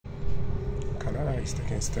is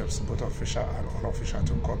taking steps, both official and unofficial,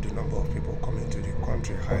 to curb the number of people coming to the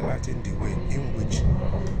country, highlighting the way in which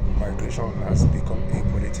migration has become a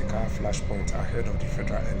political flashpoint ahead of the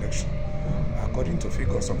federal election. According to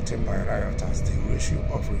figures obtained by rioters, the ratio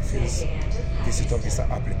of refused visitor visa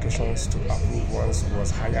applications to approved ones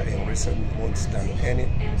was higher in recent months than any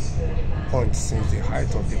point since the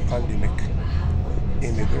height of the pandemic.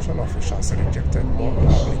 Immigration officials rejected more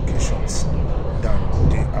applications than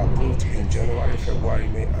they approved in January, February,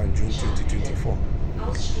 May, and June 2024.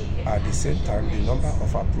 At the same time, the number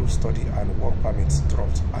of approved study and work permits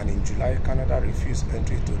dropped, and in July, Canada refused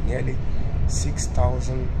entry to nearly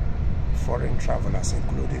 6,000 foreign travelers,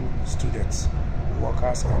 including students,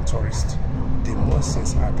 workers, and tourists. The most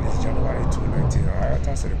since at least January 2019.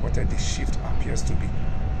 Rioters reported the shift appears to be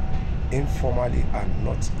informally and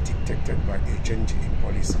not dictated by a change in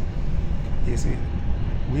policy. You see,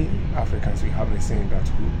 we Africans, we have a saying that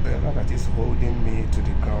whoever that is holding me to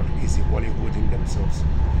the ground is equally holding themselves,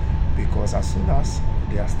 because as soon as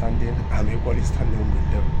they are standing, I'm equally standing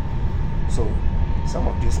with them. So some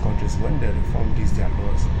of these countries, when they reform these their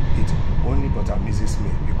laws, it only but amuses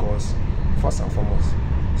me, because first and foremost,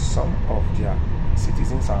 some of their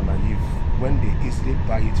citizens are naive when they easily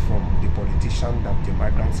buy it from the politician that the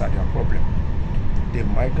migrants are their problem. The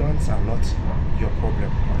migrants are not your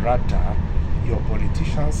problem. Rather, your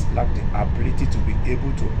politicians lack the ability to be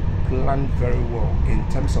able to plan very well in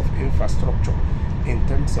terms of infrastructure, in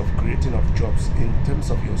terms of creating of jobs, in terms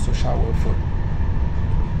of your social welfare.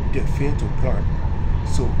 They fail to plan.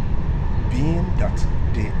 So, being that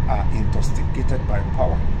they are intoxicated by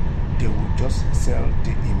power, they will just sell the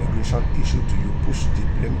immigration issue to you, push the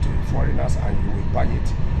blame to the foreigners, and you will buy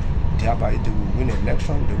it. Thereby, they will win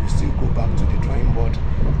election, they will still go back to the drawing board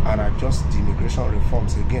and adjust the immigration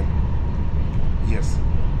reforms again. Yes,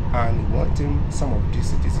 and one thing some of these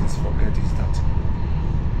citizens forget is that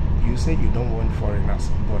you say you don't want foreigners,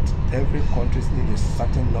 but every country needs a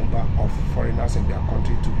certain number of foreigners in their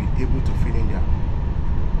country to be able to fill in their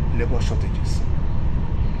labor shortages.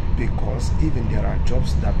 Because even there are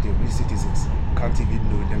jobs that the real citizens can't even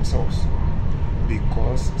do themselves,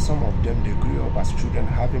 because some of them, they grew up as children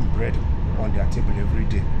having bread on their table every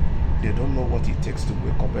day. They don't know what it takes to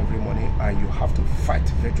wake up every morning, and you have to fight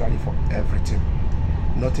virtually for everything.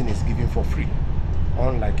 Nothing is given for free,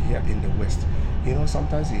 unlike here in the West. You know,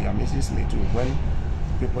 sometimes it amazes me too when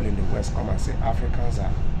people in the West come and say Africans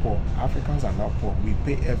are poor. Africans are not poor. We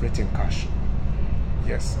pay everything cash.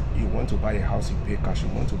 Yes, you want to buy a house, you pay cash. You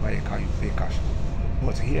want to buy a car, you pay cash.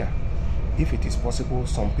 But here, if it is possible,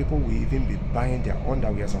 some people will even be buying their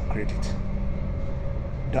underwears on credit.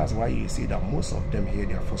 That's why you see that most of them here,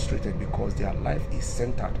 they are frustrated because their life is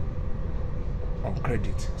centered on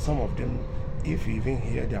credit. Some of them, if you even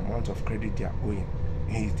hear the amount of credit they are owing,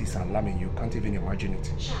 it is alarming. You can't even imagine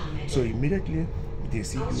it. So immediately they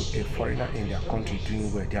see you, a foreigner in their country,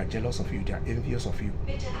 doing well, they are jealous of you, they are envious of you.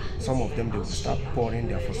 Some of them, they will start pouring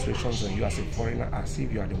their frustrations on you as a foreigner, as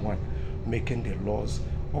if you are the one making the laws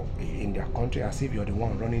in their country, as if you're the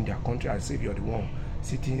one running their country, as if you're the one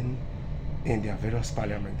sitting in their various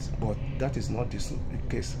parliaments. But that is not the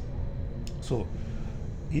case. So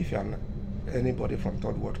if you're anybody from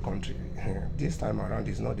third world country, this time around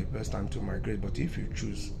is not the best time to migrate. But if you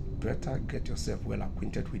choose, better get yourself well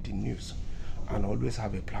acquainted with the news and always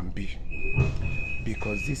have a plan B,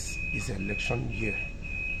 because this is election year.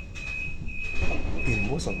 In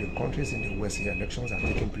most of the countries in the West, the elections are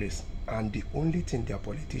taking place, and the only thing their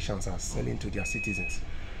politicians are selling to their citizens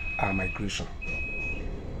are migration.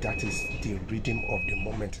 That is the rhythm of the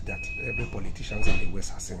moment that every politician in the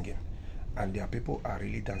West are singing, and their people are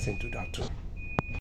really dancing to that too.